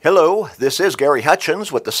Hello, this is Gary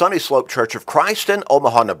Hutchins with the Sunny Slope Church of Christ in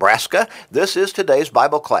Omaha, Nebraska. This is today's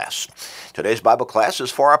Bible class. Today's Bible class is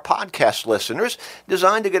for our podcast listeners,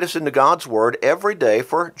 designed to get us into God's Word every day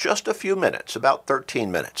for just a few minutes, about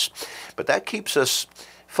 13 minutes. But that keeps us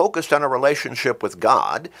focused on our relationship with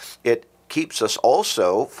God. It keeps us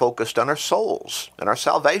also focused on our souls and our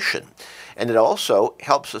salvation. And it also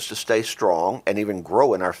helps us to stay strong and even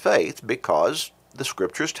grow in our faith because the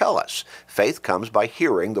Scriptures tell us faith comes by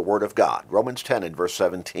hearing the Word of God. Romans 10 and verse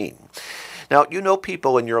 17. Now, you know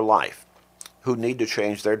people in your life who need to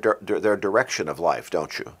change their direction of life,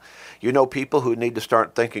 don't you? You know people who need to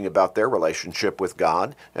start thinking about their relationship with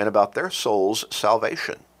God and about their soul's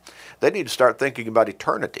salvation. They need to start thinking about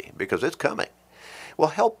eternity because it's coming. Well,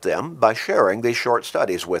 help them by sharing these short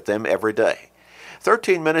studies with them every day.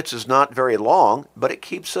 13 minutes is not very long, but it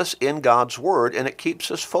keeps us in God's Word and it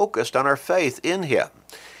keeps us focused on our faith in Him.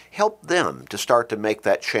 Help them to start to make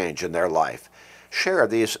that change in their life. Share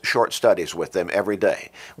these short studies with them every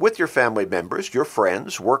day, with your family members, your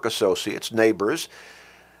friends, work associates, neighbors,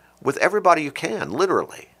 with everybody you can,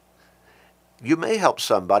 literally. You may help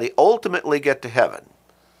somebody ultimately get to heaven,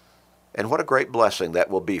 and what a great blessing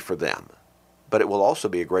that will be for them. But it will also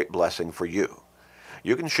be a great blessing for you.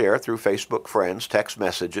 You can share through Facebook friends, text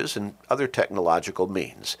messages, and other technological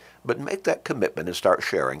means, but make that commitment and start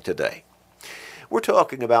sharing today. We're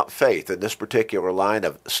talking about faith in this particular line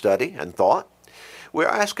of study and thought. We're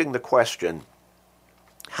asking the question,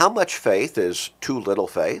 how much faith is too little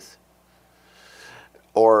faith?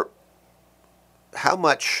 Or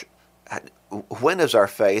when is our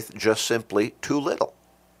faith just simply too little?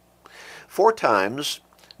 4 times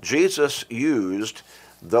Jesus used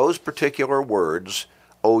those particular words,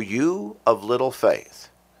 "O you of little faith."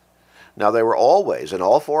 Now they were always, in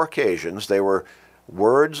all 4 occasions, they were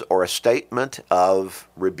words or a statement of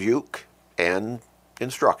rebuke and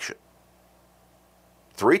instruction.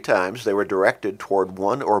 3 times they were directed toward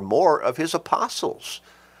one or more of his apostles,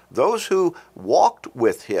 those who walked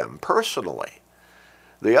with him personally.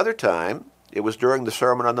 The other time, it was during the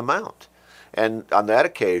Sermon on the Mount. And on that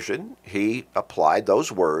occasion, he applied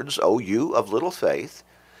those words, "O you of little faith,"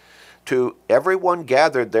 to everyone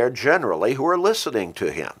gathered there generally who are listening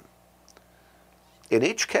to him. In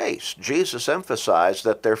each case, Jesus emphasized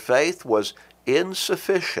that their faith was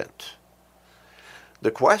insufficient. The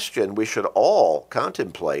question we should all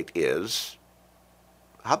contemplate is,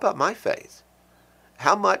 how about my faith?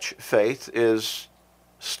 How much faith is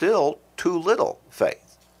still too little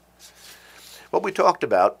faith? Well, we talked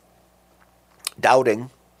about doubting,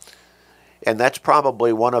 and that's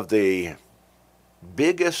probably one of the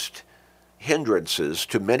biggest hindrances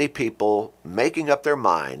to many people making up their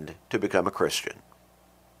mind to become a Christian.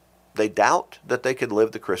 They doubt that they can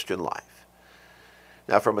live the Christian life.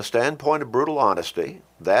 Now, from a standpoint of brutal honesty,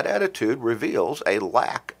 that attitude reveals a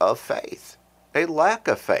lack of faith. A lack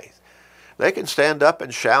of faith. They can stand up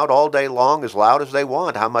and shout all day long as loud as they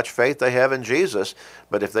want how much faith they have in Jesus,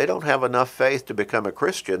 but if they don't have enough faith to become a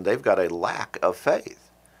Christian, they've got a lack of faith.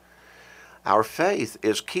 Our faith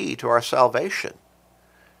is key to our salvation.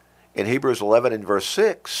 In Hebrews 11 and verse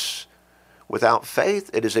 6, without faith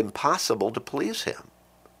it is impossible to please Him.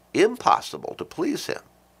 Impossible to please Him.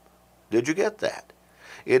 Did you get that?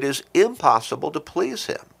 It is impossible to please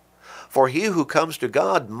Him. For he who comes to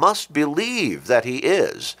God must believe that He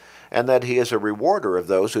is, and that He is a rewarder of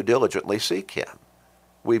those who diligently seek Him.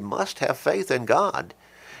 We must have faith in God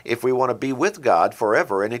if we want to be with God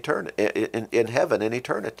forever in heaven in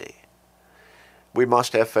eternity. We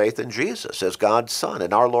must have faith in Jesus as God's Son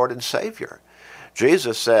and our Lord and Savior.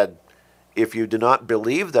 Jesus said, "If you do not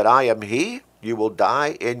believe that I am He, you will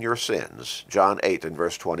die in your sins." John 8 and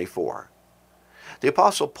verse 24. The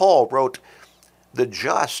Apostle Paul wrote, "The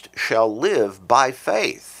just shall live by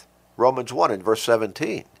faith." Romans 1 and verse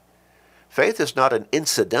 17. Faith is not an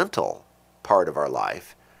incidental part of our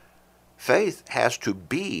life. Faith has to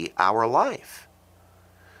be our life.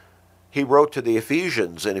 He wrote to the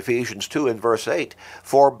Ephesians in Ephesians 2 and verse 8,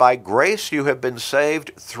 "For by grace you have been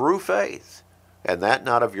saved through faith, and that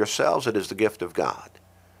not of yourselves, it is the gift of God."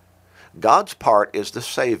 God's part is the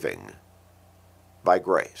saving by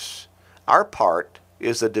grace. Our part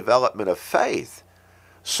is the development of faith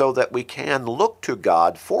so that we can look to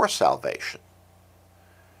God for salvation.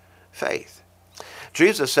 Faith.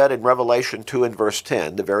 Jesus said in Revelation 2 and verse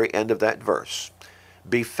 10, the very end of that verse,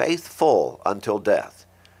 "Be faithful until death,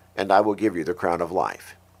 and I will give you the crown of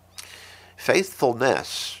life."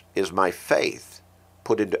 Faithfulness is my faith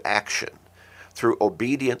put into action through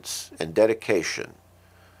obedience and dedication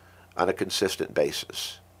on a consistent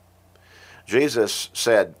basis. Jesus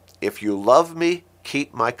said, "If you love me,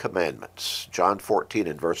 keep my commandments. John 14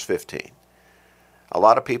 and verse 15. A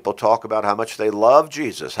lot of people talk about how much they love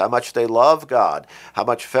Jesus, how much they love God, how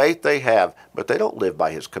much faith they have, but they don't live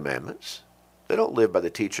by his commandments. They don't live by the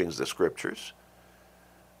teachings of the Scriptures.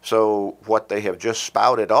 So what they have just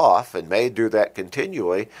spouted off and may do that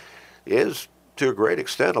continually is, to a great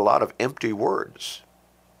extent, a lot of empty words.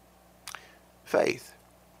 Faith.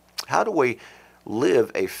 How do we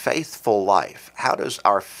live a faithful life? How does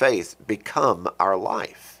our faith become our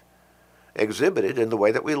life? Exhibited in the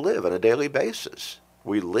way that we live on a daily basis.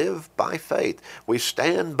 We live by faith. We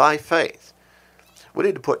stand by faith. We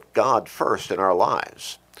need to put God first in our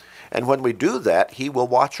lives. And when we do that, he will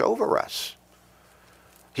watch over us.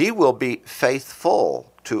 He will be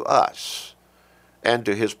faithful to us and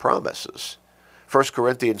to his promises. 1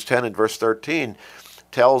 Corinthians 10 and verse 13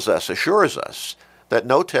 tells us, assures us, that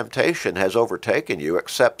no temptation has overtaken you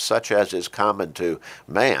except such as is common to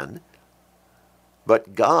man.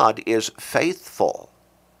 But God is faithful,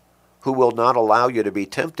 who will not allow you to be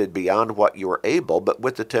tempted beyond what you are able, but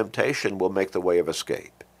with the temptation will make the way of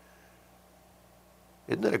escape.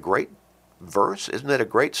 Isn't that a great verse? Isn't that a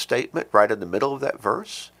great statement right in the middle of that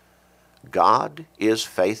verse? God is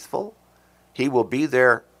faithful. He will be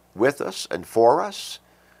there with us and for us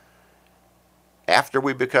after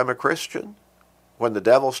we become a Christian. When the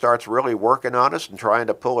devil starts really working on us and trying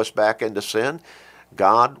to pull us back into sin,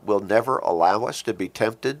 God will never allow us to be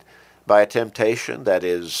tempted by a temptation that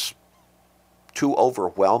is too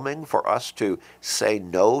overwhelming for us to say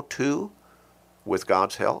no to with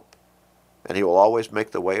God's help. And he will always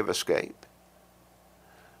make the way of escape.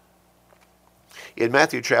 In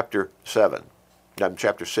Matthew chapter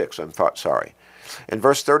 6, in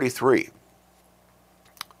verse 33,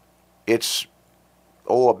 it's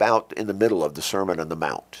about in the middle of the Sermon on the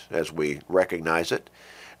Mount, as we recognize it.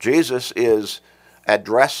 Jesus is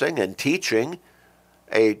addressing and teaching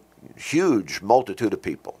a huge multitude of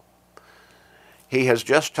people. He has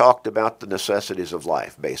just talked about the necessities of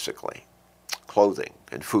life, basically. Clothing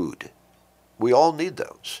and food. We all need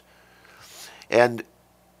those. And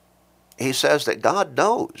he says that God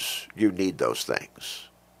knows you need those things.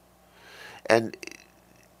 And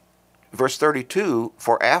verse 32,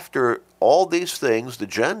 for after all these things the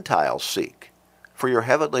Gentiles seek, for your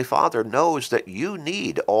heavenly Father knows that you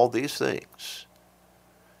need all these things.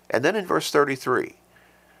 And then in verse 33,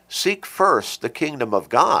 seek first the kingdom of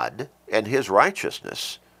God and his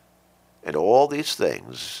righteousness, and all these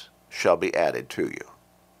things shall be added to you.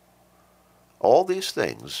 All these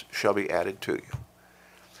things shall be added to you.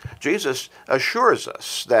 Jesus assures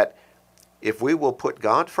us that if we will put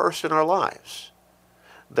God first in our lives,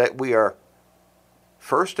 that we are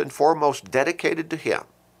first and foremost dedicated to him,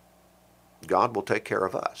 God will take care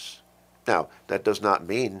of us. Now, that does not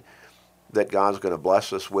mean that God's going to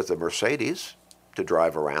bless us with a Mercedes to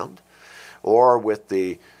drive around, or with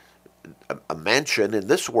a mansion in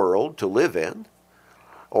this world to live in,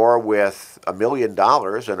 or with $1 million in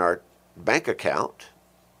our bank account,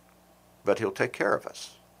 but he'll take care of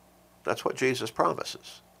us. That's what Jesus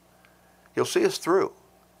promises. He'll see us through.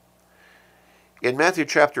 In Matthew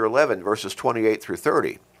chapter 11, verses 28 through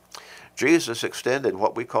 30, Jesus extended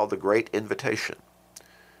what we call the Great Invitation.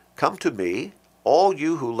 Come to me, all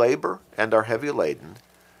you who labor and are heavy laden,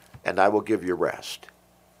 and I will give you rest.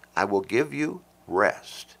 I will give you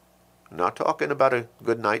rest. I'm not talking about a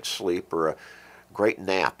good night's sleep or a great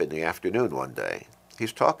nap in the afternoon one day.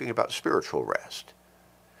 He's talking about spiritual rest.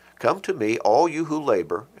 Come to me, all you who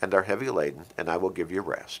labor and are heavy laden, and I will give you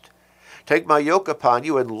rest. Take my yoke upon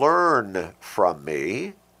you and learn from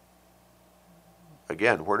me.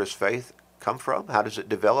 Again, where does faith come from? How does it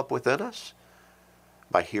develop within us?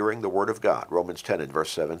 By hearing the word of God, Romans 10 and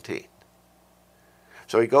verse 17.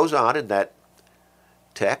 So he goes on in that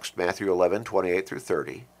text, Matthew 11, 28 through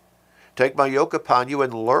 30. Take my yoke upon you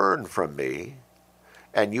and learn from me,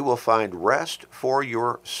 and you will find rest for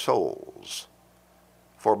your souls.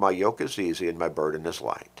 For my yoke is easy and my burden is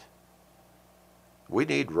light. We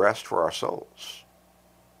need rest for our souls.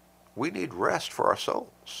 We need rest for our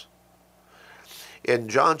souls. In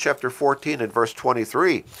John chapter 14 and verse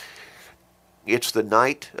 23, it's the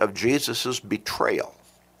night of Jesus' betrayal.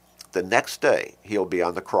 The next day, he'll be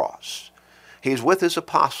on the cross. He's with his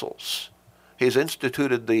apostles. He's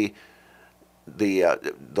instituted the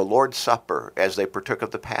Lord's Supper as they partook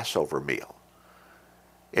of the Passover meal.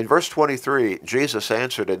 In verse 23, Jesus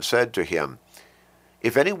answered and said to him,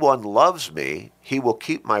 if anyone loves me, he will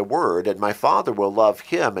keep my word, and my Father will love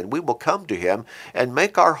him, and we will come to him and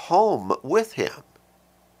make our home with him.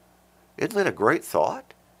 Isn't that a great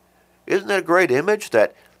thought? Isn't that a great image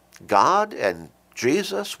that God and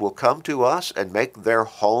Jesus will come to us and make their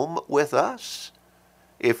home with us?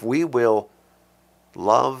 if we will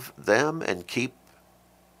love them and keep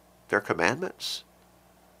their commandments.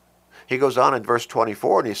 He goes on in verse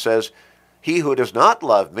 24 and he says, he who does not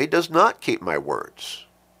love me does not keep my words.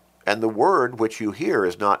 And the word which you hear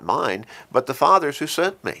is not mine, but the Father's who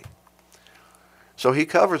sent me. So he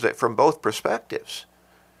covers it from both perspectives.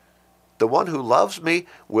 The one who loves me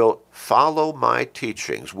will follow my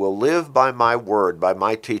teachings, will live by my word, by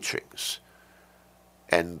my teachings.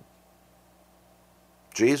 And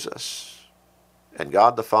Jesus and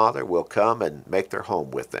God the Father will come and make their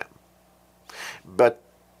home with them. But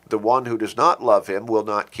the one who does not love him will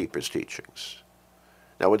not keep his teachings.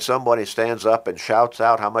 Now, when somebody stands up and shouts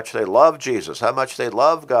out how much they love Jesus, how much they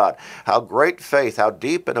love God, how great faith, how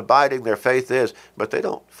deep and abiding their faith is, but they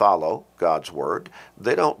don't follow God's word,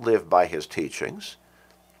 they don't live by his teachings,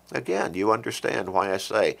 again, you understand why I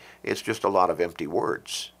say it's just a lot of empty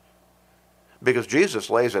words. Because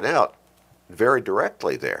Jesus lays it out very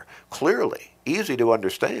directly there, clearly, easy to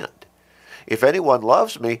understand. If anyone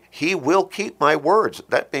loves me, he will keep my words.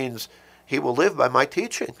 That means he will live by my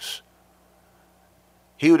teachings.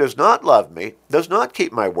 He who does not love me does not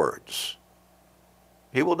keep my words.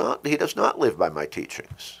 He does not live by my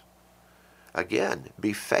teachings. Again,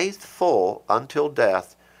 be faithful until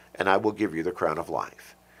death, and I will give you the crown of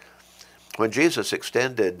life. When Jesus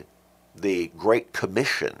extended the Great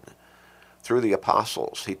Commission through the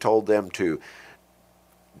apostles, he told them to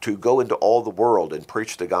go into all the world and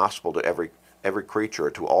preach the gospel to every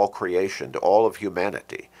creature, to all creation, to all of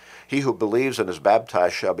humanity. He who believes and is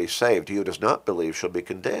baptized shall be saved. He who does not believe shall be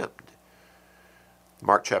condemned.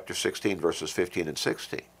 Mark chapter 16, verses 15 and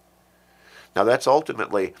 16. Now that's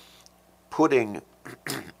ultimately putting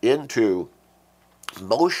into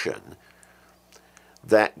motion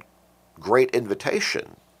that great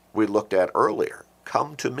invitation we looked at earlier.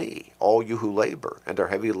 Come to me, all you who labor and are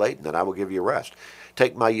heavy laden, and I will give you rest.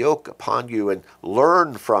 Take my yoke upon you and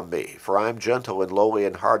learn from me, for I am gentle and lowly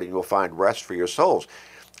in heart, and you will find rest for your souls.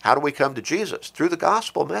 How do we come to Jesus? Through the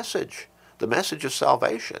gospel message, the message of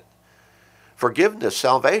salvation. Forgiveness,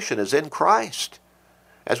 salvation is in Christ.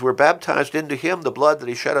 As we're baptized into him, the blood that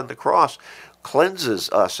he shed on the cross cleanses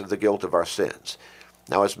us of the guilt of our sins.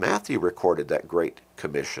 Now, as Matthew recorded that great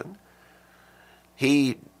commission,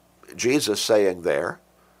 Jesus saying there,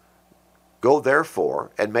 go therefore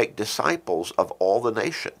and make disciples of all the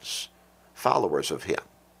nations, followers of him,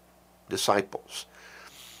 disciples,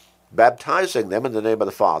 baptizing them in the name of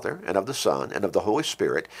the Father and of the Son and of the Holy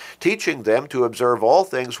Spirit, teaching them to observe all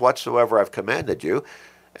things whatsoever I've commanded you,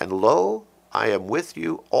 and lo, I am with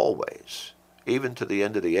you always, even to the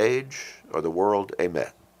end of the age or the world.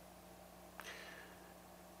 Amen.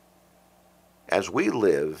 As we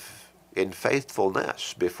live in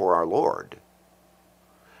faithfulness before our Lord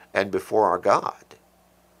and before our God,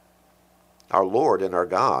 our Lord and our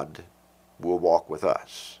God will walk with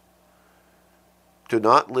us. To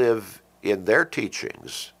not live in their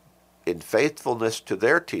teachings, in faithfulness to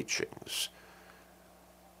their teachings,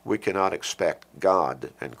 we cannot expect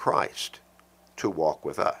God and Christ to walk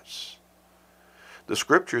with us. The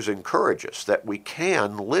Scriptures encourage us that we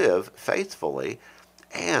can live faithfully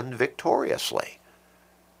and victoriously.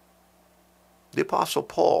 The Apostle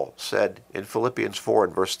Paul said in Philippians 4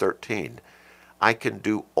 and verse 13, I can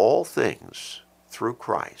do all things through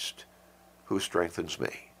Christ who strengthens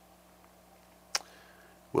me.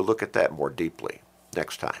 We'll look at that more deeply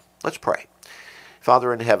next time. Let's pray.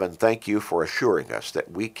 Father in heaven, thank you for assuring us that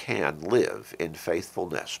we can live in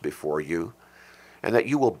faithfulness before you, and that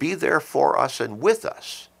you will be there for us and with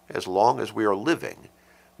us as long as we are living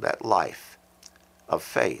that life of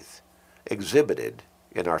faith exhibited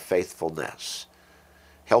in our faithfulness.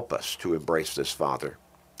 Help us to embrace this, Father,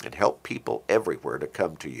 and help people everywhere to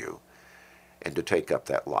come to you and to take up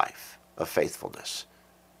that life of faithfulness.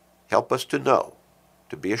 Help us to know,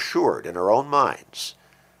 to be assured in our own minds,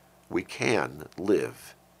 we can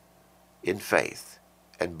live in faith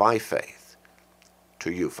and by faith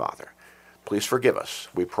to you, Father. Please forgive us,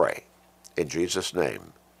 we pray. In Jesus'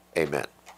 name, amen.